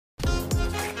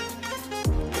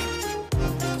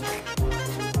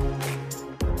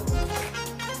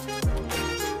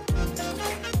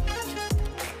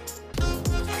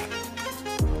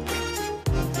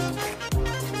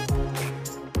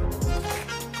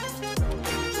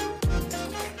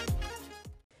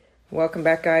Welcome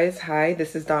back, guys. Hi,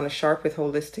 this is Donna Sharp with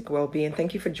Holistic Wellbeing.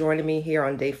 Thank you for joining me here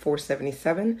on day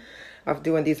 477 of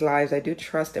doing these lives. I do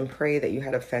trust and pray that you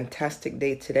had a fantastic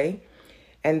day today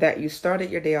and that you started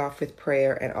your day off with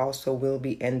prayer and also will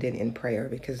be ending in prayer,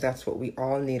 because that's what we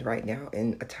all need right now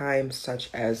in a time such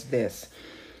as this.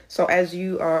 So as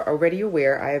you are already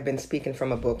aware, I have been speaking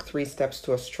from a book, 3 Steps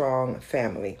to a Strong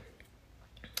Family,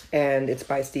 and it's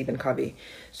by Stephen Covey.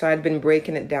 So I'd been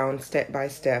breaking it down step by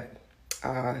step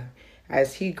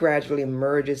as he gradually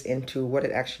merges into what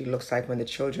it actually looks like when the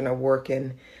children are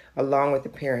working along with the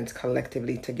parents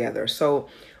collectively together. So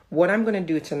what I'm going to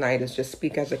do tonight is just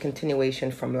speak as a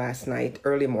continuation from last night,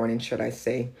 early morning, should I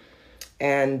say.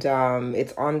 And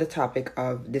it's on the topic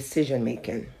of decision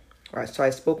making. All right, so I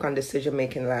spoke on decision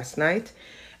making last night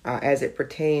as it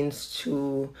pertains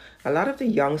to a lot of the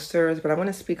youngsters, but I want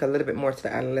to speak a little bit more to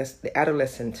the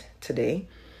adolescent today.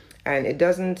 And it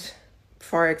doesn't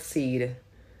far exceed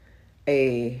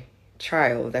a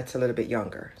child that's a little bit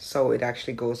younger. So it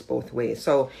actually goes both ways.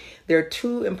 So there are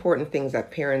 2 important things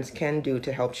that parents can do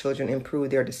to help children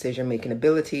improve their decision-making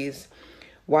abilities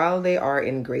while they are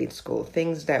in grade school.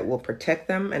 Things that will protect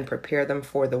them and prepare them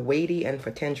for the weighty and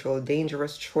potential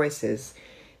dangerous choices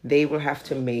they will have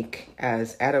to make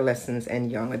as adolescents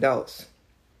and young adults.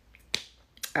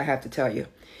 I have to tell you,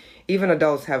 even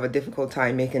adults have a difficult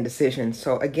time making decisions.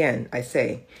 So again, I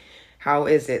say, how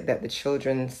is it that the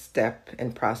children's step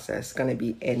and process going to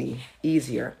be any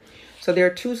easier? So there are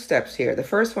 2 steps here. The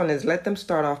first one is let them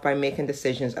start off by making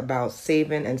decisions about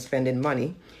saving and spending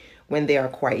money when they are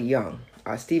quite young.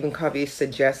 Stephen Covey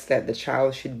suggests that the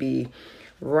child should be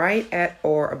right at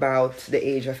or about the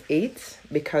age of 8,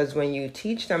 because when you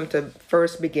teach them to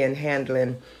first begin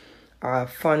handling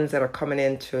funds that are coming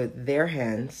into their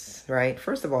hands, right?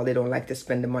 First of all, they don't like to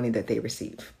spend the money that they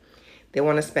receive. They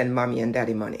want to spend mommy and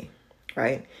daddy money.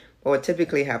 Right? But what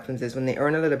typically happens is when they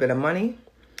earn a little bit of money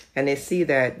and they see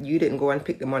that you didn't go and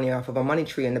pick the money off of a money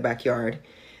tree in the backyard,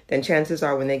 then chances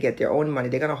are when they get their own money,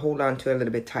 they're going to hold on to it a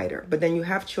little bit tighter. But then you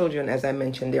have children, as I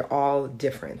mentioned, they're all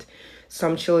different.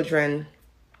 Some children,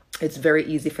 it's very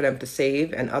easy for them to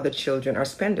save, and other children are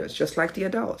spenders, just like the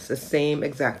adults, the same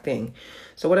exact thing.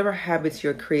 So whatever habits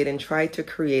you're creating, try to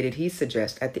create it, he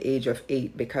suggests, at the age of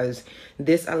 8, because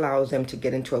this allows them to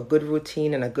get into a good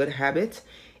routine and a good habit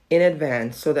in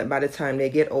advance, so that by the time they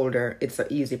get older, it's an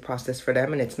easy process for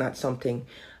them and it's not something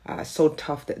so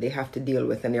tough that they have to deal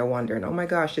with and they're wondering, oh my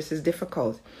gosh, this is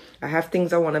difficult. I have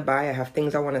things I want to buy. I have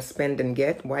things I want to spend and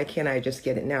get. Why can't I just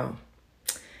get it now?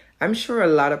 I'm sure a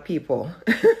lot of people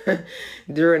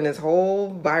during this whole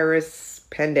virus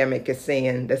pandemic is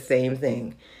saying the same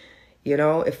thing. You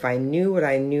know, if I knew what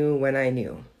I knew when I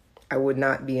knew, I would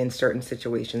not be in certain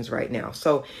situations right now.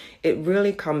 So it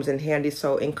really comes in handy.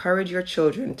 So encourage your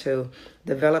children to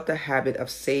develop the habit of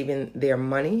saving their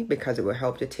money, because it will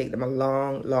help to take them a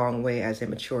long, long way as they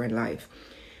mature in life.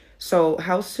 So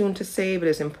how soon to save? It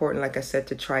is important, like I said,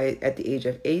 to try it at the age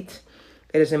of 8.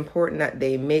 It is important that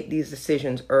they make these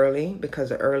decisions early,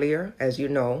 because earlier, as you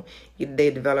know, they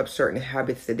develop certain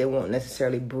habits that they won't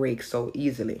necessarily break so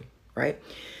easily, right?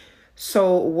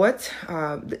 So what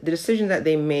the decision that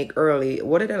they make early,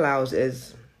 what it allows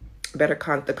is the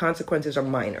consequences are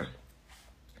minor.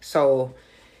 So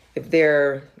if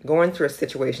they're going through a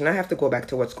situation, I have to go back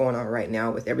to what's going on right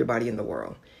now with everybody in the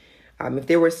world. If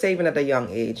they were saving at a young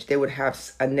age, they would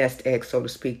have a nest egg, so to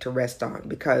speak, to rest on,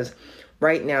 because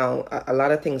right now a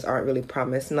lot of things aren't really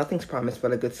promised. Nothing's promised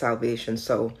but a good salvation.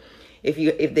 So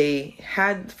if they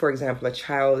had, for example, a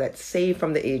child that saved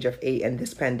from the age of 8 and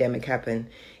this pandemic happened,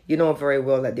 you know very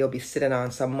well that they'll be sitting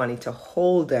on some money to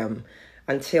hold them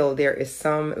until there is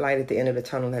some light at the end of the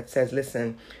tunnel that says,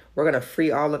 listen, we're going to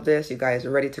free all of this. You guys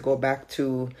are ready to go back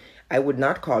to, I would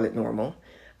not call it normal,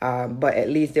 but at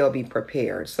least they'll be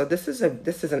prepared. So this is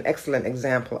an excellent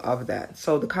example of that.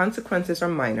 So the consequences are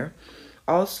minor.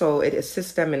 Also, it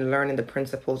assists them in learning the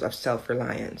principles of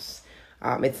self-reliance.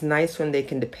 It's nice when they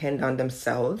can depend on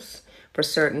themselves for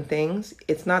certain things.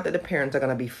 It's not that the parents are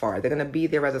going to be far. They're going to be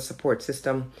there as a support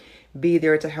system, be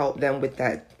there to help them with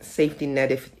that safety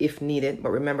net if needed.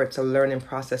 But remember, it's a learning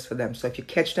process for them. So if you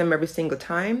catch them every single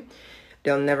time,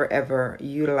 they'll never, ever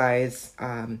utilize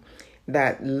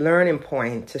that learning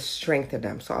point to strengthen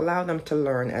them. So allow them to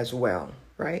learn as well,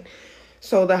 right?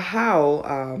 So the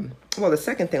how, the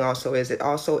second thing also is it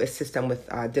also assists them with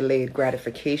delayed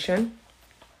gratification.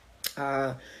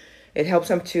 It helps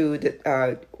them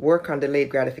to work on delayed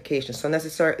gratification. So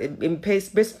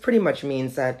it pretty much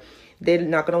means that they're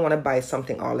not going to want to buy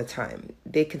something all the time.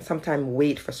 They can sometimes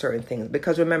wait for certain things,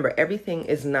 because remember, everything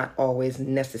is not always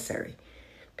necessary.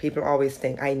 People always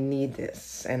think, I need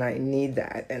this and I need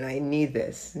that and I need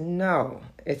this. No,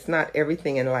 it's not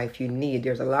everything in life you need.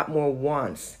 There's a lot more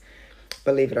wants,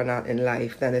 believe it or not, in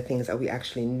life than the things that we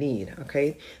actually need,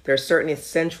 okay? There are certain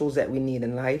essentials that we need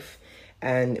in life,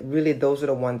 and really those are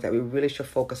the ones that we really should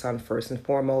focus on first and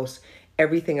foremost.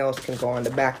 Everything else can go on the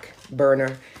back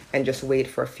burner and just wait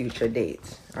for a future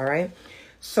date, all right?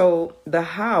 So the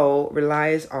how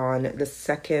relies on the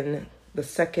second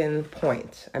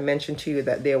point. I mentioned to you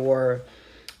that there were,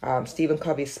 Stephen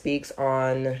Covey speaks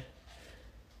on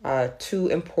two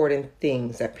important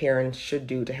things that parents should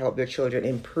do to help their children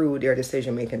improve their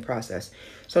decision-making process.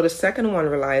 So the second one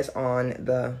relies on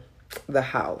the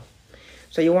how.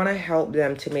 So you want to help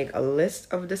them to make a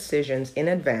list of decisions in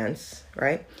advance,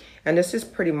 right? And this is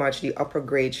pretty much the upper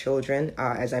grade children,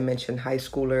 as I mentioned, high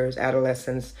schoolers,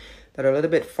 adolescents, that are a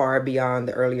little bit far beyond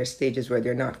the earlier stages where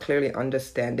they're not clearly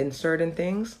understanding certain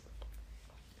things.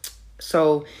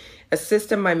 So assist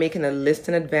them by making a list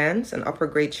in advance. An upper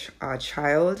grade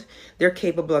child, they're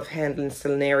capable of handling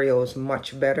scenarios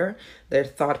much better. Their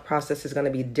thought process is going to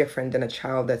be different than a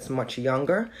child that's much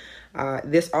younger.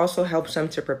 This also helps them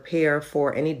to prepare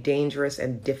for any dangerous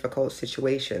and difficult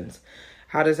situations.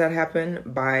 How does that happen?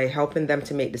 By helping them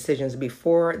to make decisions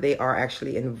before they are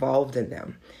actually involved in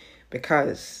them,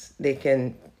 because they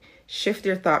can shift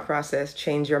their thought process,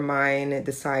 change your mind, and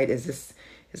decide, is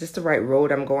this the right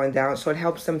road I'm going down? So it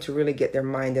helps them to really get their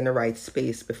mind in the right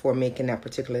space before making that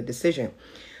particular decision.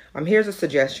 Here's a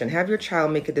suggestion. Have your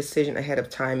child make a decision ahead of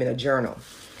time in a journal.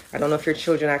 I don't know if your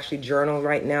children actually journal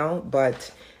right now,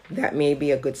 but that may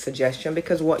be a good suggestion,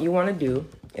 because what you want to do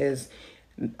is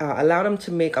allow them to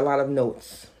make a lot of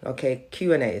notes, okay?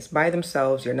 Q&As by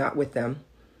themselves, you're not with them,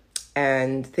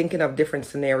 and thinking of different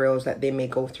scenarios that they may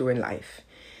go through in life.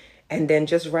 And then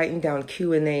just writing down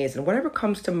Q&As, and whatever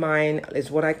comes to mind is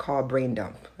what I call brain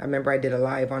dump. I remember I did a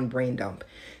live on brain dump.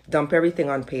 Dump everything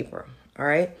on paper, all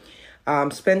right?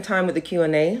 Spend time with the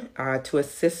Q&A to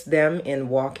assist them in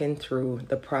walking through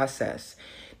the process.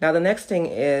 Now, the next thing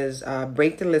is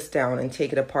break the list down and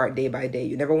take it apart day by day.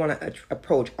 You never want to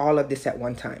approach all of this at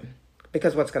one time,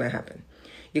 because what's going to happen?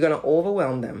 You're going to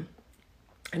overwhelm them,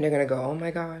 and they're going to go, oh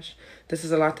my gosh, this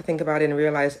is a lot to think about, and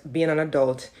realize being an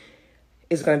adult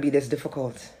is going to be this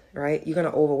difficult, right? You're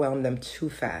going to overwhelm them too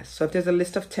fast. So if there's a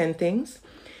list of 10 things,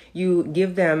 you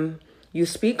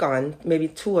speak on maybe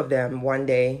 2 of them one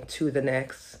day, 2 the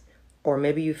next, or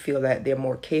maybe you feel that they're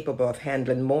more capable of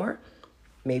handling more.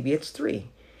 Maybe it's 3.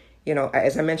 You know,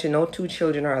 as I mentioned, no 2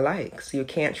 children are alike, so you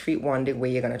can't treat one the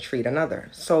way you're going to treat another.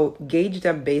 So gauge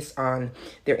them based on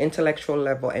their intellectual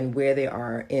level and where they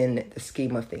are in the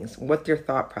scheme of things, what their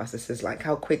thought process is like,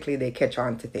 how quickly they catch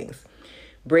on to things.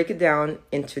 Break it down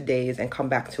into days and come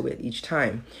back to it each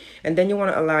time. And then you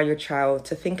want to allow your child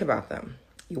to think about them.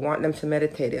 You want them to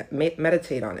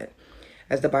meditate on it.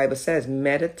 As the Bible says,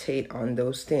 meditate on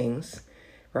those things,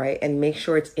 right? And make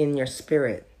sure it's in your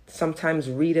spirit. Sometimes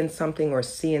reading something or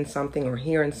seeing something or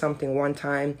hearing something one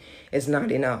time is not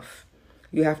enough.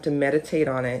 You have to meditate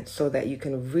on it so that you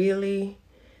can really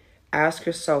ask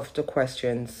yourself the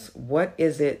questions, what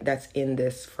is it that's in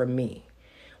this for me?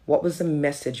 What was the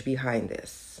message behind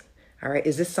this? All right,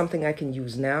 is this something I can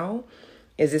use now?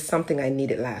 Is this something I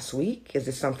needed last week? Is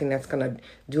this something that's going to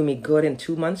do me good in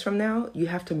 2 months from now? You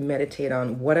have to meditate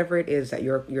on whatever it is that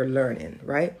you're learning,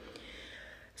 right?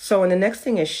 So, and the next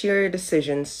thing is share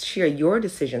your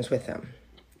decisions with them.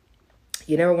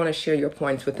 You never want to share your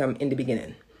points with them in the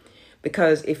beginning,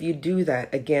 because if you do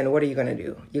that, again, what are you going to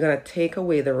do? You're going to take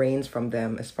away the reins from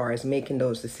them as far as making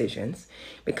those decisions,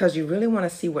 because you really want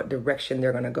to see what direction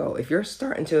they're going to go. If you're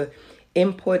starting to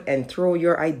input and throw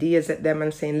your ideas at them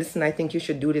and saying, listen, I think you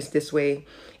should do this way,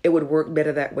 it would work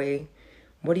better that way,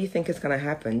 what do you think is going to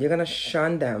happen? You're going to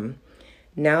shun them.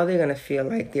 Now they're going to feel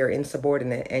like they're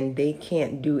insubordinate and they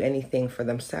can't do anything for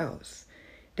themselves.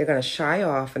 They're going to shy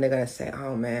off and they're going to say,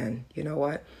 oh man, you know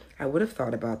what? I would have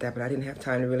thought about that, but I didn't have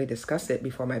time to really discuss it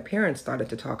before my parents started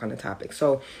to talk on the topic.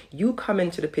 So you come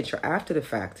into the picture after the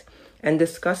fact and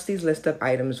discuss these list of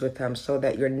items with them so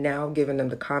that you're now giving them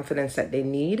the confidence that they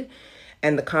need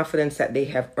and the confidence that they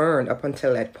have earned up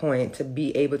until that point to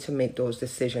be able to make those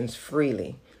decisions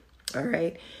freely. All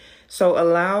right. So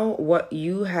allow what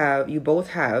you both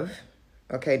have,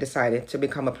 okay, decided to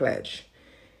become a pledge.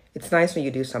 It's nice when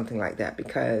you do something like that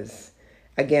because,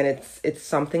 again, it's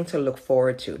something to look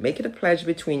forward to. Make it a pledge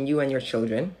between you and your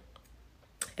children.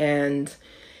 And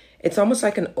it's almost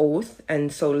like an oath.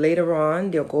 And so later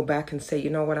on, they'll go back and say, you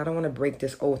know what, I don't want to break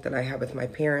this oath that I have with my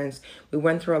parents. We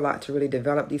went through a lot to really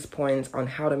develop these points on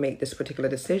how to make this particular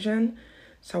decision.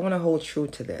 So I want to hold true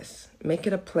to this. Make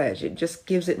it a pledge. It just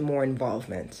gives it more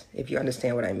involvement, if you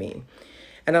understand what I mean.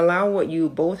 And allow what you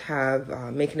both have,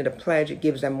 making it a pledge, it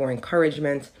gives them more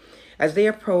encouragement as they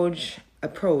approach,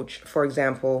 for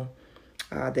example,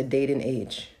 the dating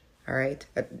age. All right.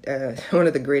 One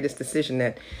of the greatest decisions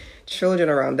that children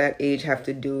around that age have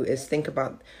to do is think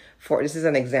about, this is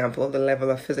an example of the level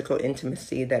of physical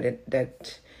intimacy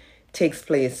that takes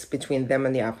place between them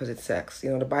and the opposite sex.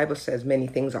 The Bible says many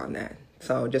things on that.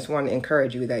 So just want to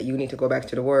encourage you that you need to go back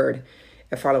to the word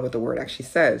and follow what the word actually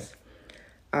says.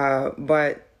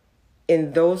 But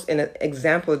in an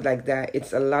example like that,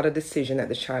 it's a lot of decision that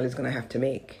the child is going to have to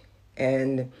make.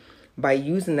 And by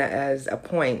using that as a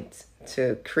point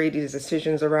to create these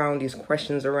decisions around, these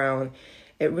questions around,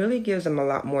 it really gives them a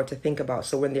lot more to think about.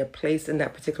 So when they're placed in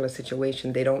that particular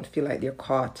situation, they don't feel like they're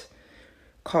caught,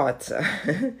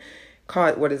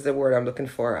 what is the word I'm looking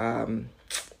for?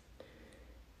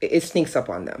 It sneaks up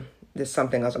on them. There's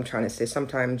something else I'm trying to say.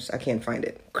 Sometimes I can't find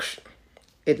it.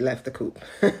 It left the coop.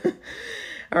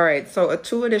 All right. So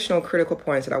 2 additional critical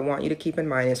points that I want you to keep in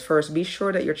mind is, first, be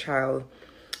sure that your child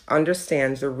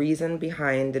understands the reason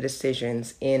behind the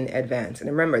decisions in advance. And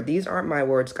remember, these aren't my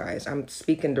words, guys. I'm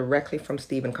speaking directly from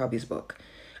Stephen Covey's book.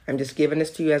 I'm just giving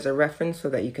this to you as a reference so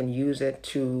that you can use it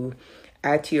to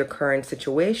add to your current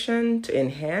situation, to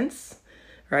enhance,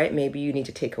 right? Maybe you need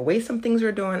to take away some things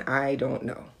you're doing. I don't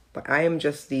know. But I am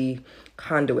just the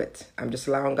conduit. I'm just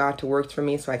allowing God to work through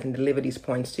me so I can deliver these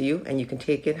points to you, and you can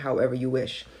take it however you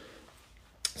wish.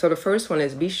 So the first one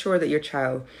is, be sure that your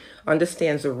child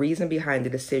understands the reason behind the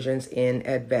decisions in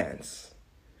advance.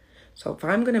 So if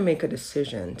I'm going to make a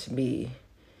decision to be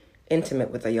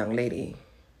intimate with a young lady,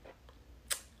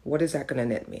 what is that going to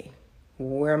net me?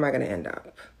 Where am I going to end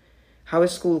up? How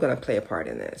is school going to play a part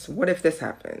in this? What if this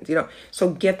happens? So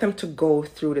get them to go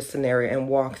through the scenario and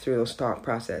walk through those thought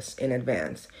process in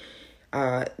advance.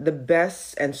 The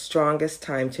best and strongest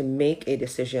time to make a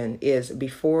decision is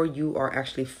before you are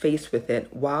actually faced with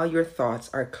it, while your thoughts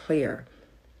are clear.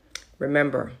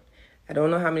 Remember, I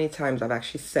don't know how many times I've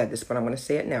actually said this, but I'm going to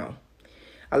say it now.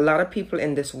 A lot of people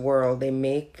in this world, they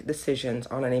make decisions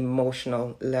on an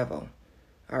emotional level.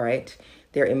 All right?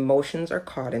 Their emotions are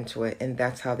caught into it, and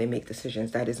that's how they make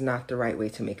decisions. That is not the right way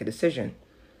to make a decision.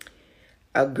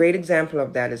 A great example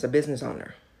of that is a business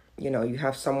owner. You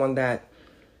have someone that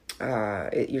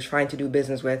you're trying to do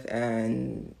business with,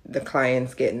 and the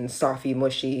client's getting softy,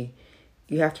 mushy.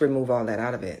 You have to remove all that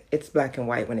out of it. It's black and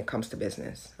white when it comes to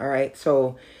business. All right.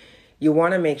 So you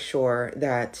want to make sure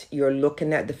that you're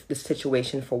looking at the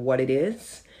situation for what it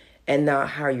is and not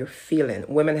how you're feeling.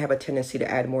 Women have a tendency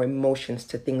to add more emotions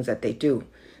to things that they do.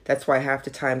 That's why half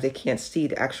the times they can't see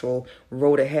the actual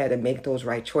road ahead and make those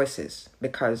right choices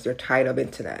because they're tied up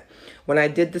into that. When I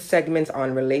did the segments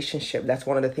on relationship, that's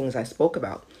one of the things I spoke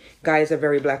about. Guys are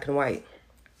very black and white.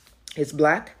 It's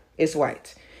black, it's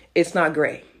white. It's not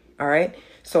gray. All right.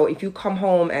 So if you come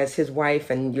home as his wife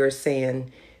and you're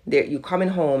saying that you coming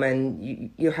home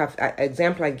and you have an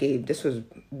example I gave, this was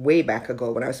way back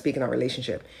ago when I was speaking on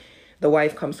relationship. The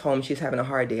wife comes home, she's having a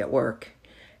hard day at work,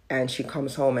 and she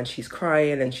comes home and she's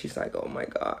crying and she's like, oh my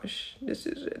gosh, this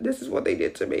is what they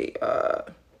did to me.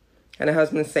 And the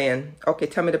husband's saying, okay,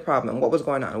 tell me the problem. What was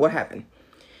going on? What happened?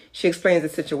 She explains the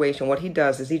situation. What he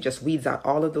does is he just weeds out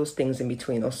all of those things in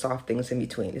between, those soft things in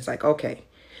between. It's like, okay,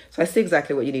 so I see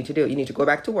exactly what you need to do. You need to go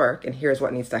back to work, and here's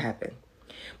what needs to happen.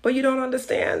 But you don't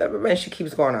understand. And she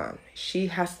keeps going on.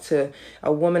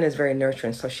 A woman is very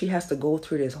nurturing, so she has to go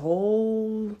through this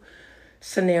whole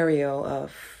scenario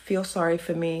of feel sorry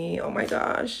for me. Oh my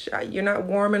gosh, you're not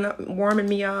warming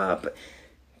me up.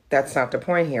 That's not the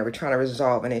point here. We're trying to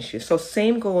resolve an issue. So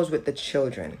same goes with the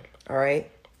children. All right.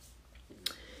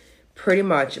 Pretty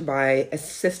much by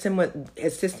assisting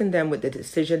them with the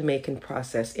decision-making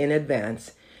process in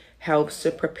advance helps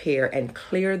to prepare and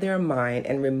clear their mind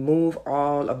and remove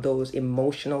all of those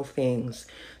emotional things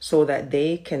so that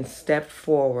they can step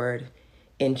forward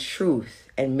in truth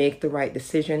and make the right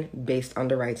decision based on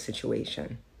the right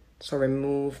situation. So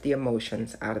remove the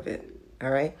emotions out of it. All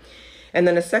right. And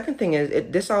then the second thing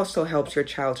is this also helps your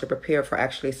child to prepare for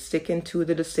actually sticking to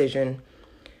the decision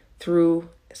through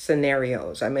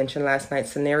scenarios. I mentioned last night,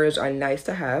 scenarios are nice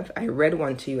to have. I read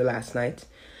one to you last night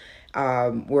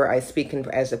where I speak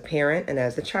as a parent and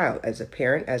as a child. As a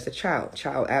parent, as a child.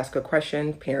 Child asks a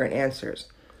question, parent answers.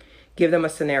 Give them a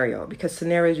scenario, because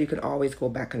scenarios you can always go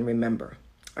back and remember.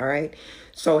 All right.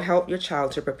 So help your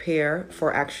child to prepare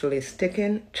for actually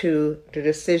sticking to the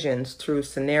decisions through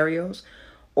scenarios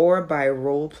or by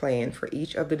role playing for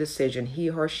each of the decision he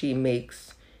or she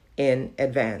makes in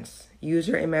advance. Use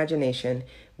your imagination.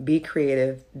 Be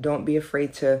creative. Don't be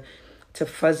afraid to to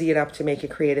fuzzy it up, to make it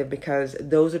creative, because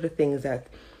those are the things that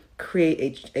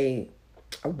create a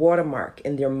watermark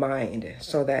in their mind,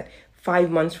 so that 5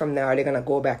 months from now, they're going to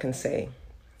go back and say,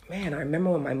 man, I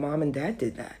remember when my mom and dad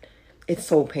did that. It's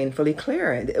so painfully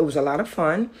clear. It was a lot of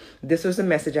fun. This was the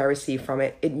message I received from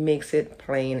it. It makes it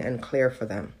plain and clear for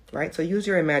them, right? So use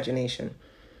your imagination.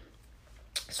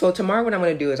 So tomorrow what I'm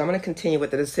going to do is I'm going to continue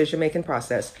with the decision-making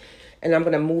process, and I'm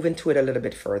going to move into it a little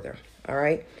bit further, all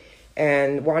right?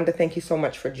 And Wanda, thank you so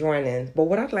much for joining. But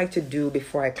what I'd like to do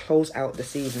before I close out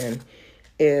this evening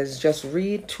is just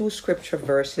read 2 scripture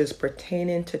verses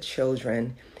pertaining to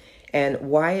children and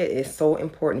why it is so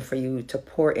important for you to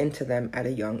pour into them at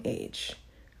a young age.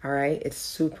 All right? It's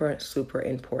super, super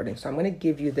important. So I'm going to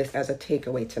give you this as a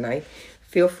takeaway tonight.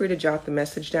 Feel free to jot the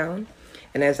message down.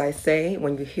 And as I say,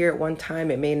 when you hear it one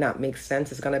time, it may not make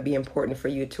sense. It's going to be important for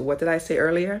you to, what did I say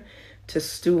earlier? To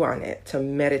stew on it, to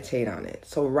meditate on it.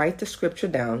 So write the scripture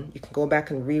down. You can go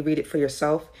back and reread it for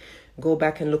yourself. Go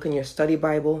back and look in your study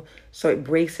Bible so it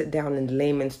breaks it down in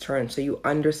layman's terms, so you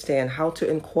understand how to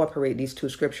incorporate these 2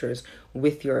 scriptures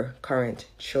with your current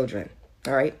children.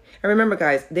 All right. And remember,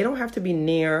 guys, they don't have to be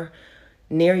near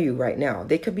you right now.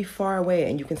 They could be far away,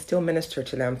 and you can still minister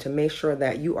to them to make sure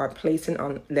that you are placing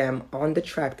them on the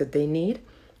track that they need,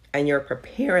 and you're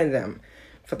preparing them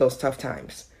for those tough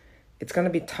times. It's going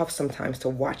to be tough sometimes to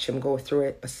watch them go through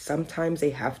it, but sometimes they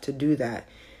have to do that,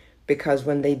 because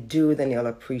when they do, then they'll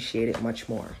appreciate it much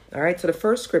more. All right. So the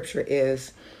first scripture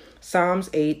is Psalms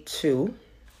 8:2,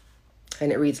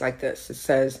 and it reads like this. It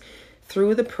says,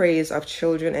 through the praise of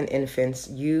children and infants,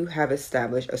 you have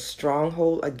established a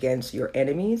stronghold against your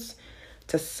enemies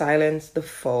to silence the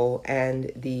foe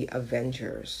and the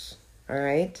avengers. All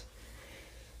right.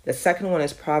 The second one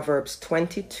is Proverbs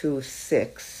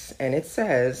 22:6, and it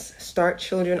says, start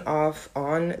children off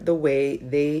on the way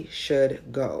they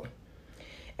should go.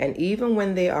 And even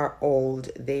when they are old,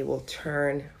 they will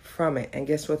turn from it. And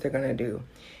guess what they're going to do?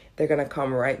 They're going to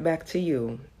come right back to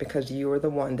you, because you were the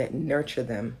one that nurtured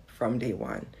them from day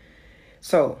one.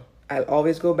 So I'll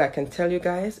always go back and tell you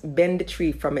guys, bend the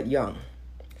tree from it young.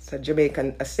 It's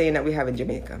a saying that we have in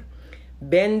Jamaica.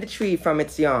 Bend the tree from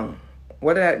its young.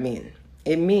 What does that mean?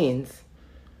 It means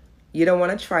you don't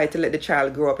want to try to let the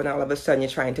child grow up and all of a sudden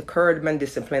you're trying to curb them and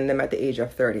discipline them at the age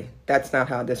of 30. That's not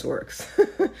how this works.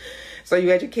 So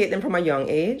you educate them from a young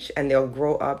age, and they'll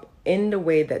grow up in the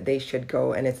way that they should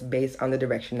go, and it's based on the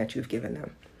direction that you've given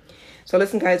them. So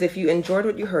listen, guys, if you enjoyed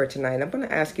what you heard tonight, I'm going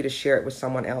to ask you to share it with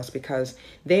someone else, because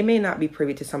they may not be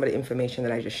privy to some of the information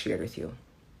that I just shared with you.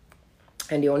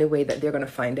 And the only way that they're going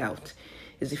to find out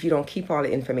is if you don't keep all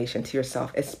the information to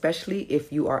yourself, especially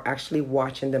if you are actually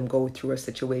watching them go through a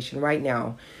situation right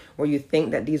now where you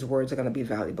think that these words are going to be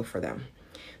valuable for them.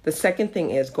 The second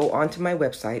thing is go onto my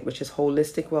website, which is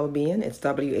Holistic Wellbeing. It's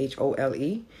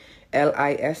WHOLELISTIC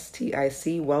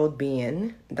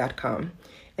wellbeing.com.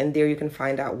 And there you can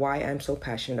find out why I'm so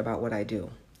passionate about what I do.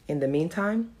 In the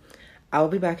meantime, I'll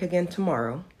be back again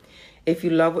tomorrow. If you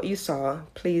love what you saw,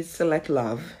 please select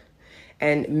love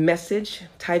and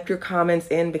type your comments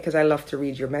in, because I love to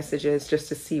read your messages just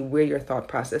to see where your thought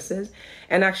process is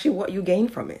and actually what you gain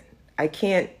from it. I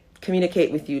can't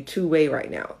communicate with you two-way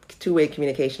right now, two-way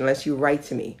communication, unless you write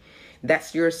to me.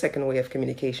 That's your second way of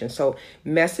communication. So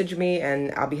message me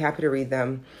and I'll be happy to read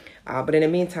them. But in the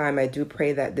meantime, I do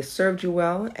pray that this served you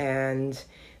well. And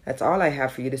that's all I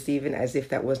have for you this evening, as if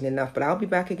that wasn't enough. But I'll be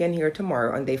back again here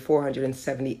tomorrow on day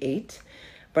 478.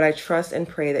 But I trust and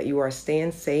pray that you are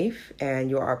staying safe and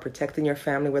you are protecting your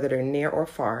family, whether they're near or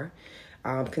far.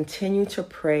 Continue to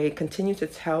pray, continue to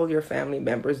tell your family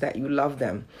members that you love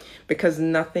them, because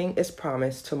nothing is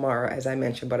promised tomorrow, as I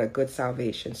mentioned, but a good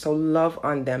salvation. So love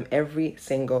on them every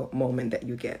single moment that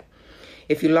you get.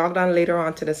 If you logged on later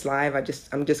on to this live, I'm just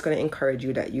going to encourage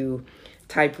you that you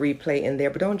type replay in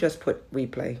there, but don't just put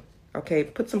replay. Okay,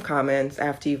 put some comments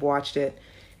after you've watched it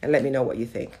and let me know what you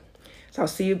think. So I'll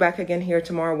see you back again here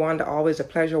tomorrow. Wanda, always a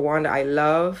pleasure. Wanda, I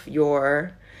love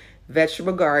your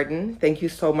vegetable garden. Thank you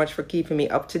so much for keeping me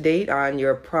up to date on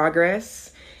your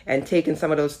progress and taking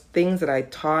some of those things that I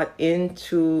taught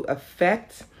into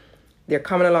effect. They're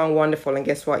coming along wonderful. And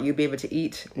guess what? You'll be able to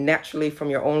eat naturally from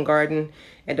your own garden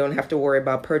and don't have to worry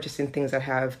about purchasing things that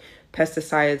have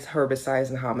pesticides, herbicides,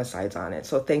 and homicides on it.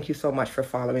 So thank you so much for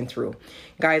following through.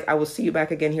 Guys, I will see you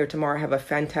back again here tomorrow. Have a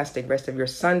fantastic rest of your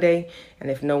Sunday.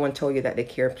 And if no one told you that they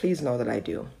care, please know that I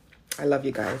do. I love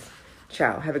you guys.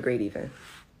 Ciao. Have a great evening.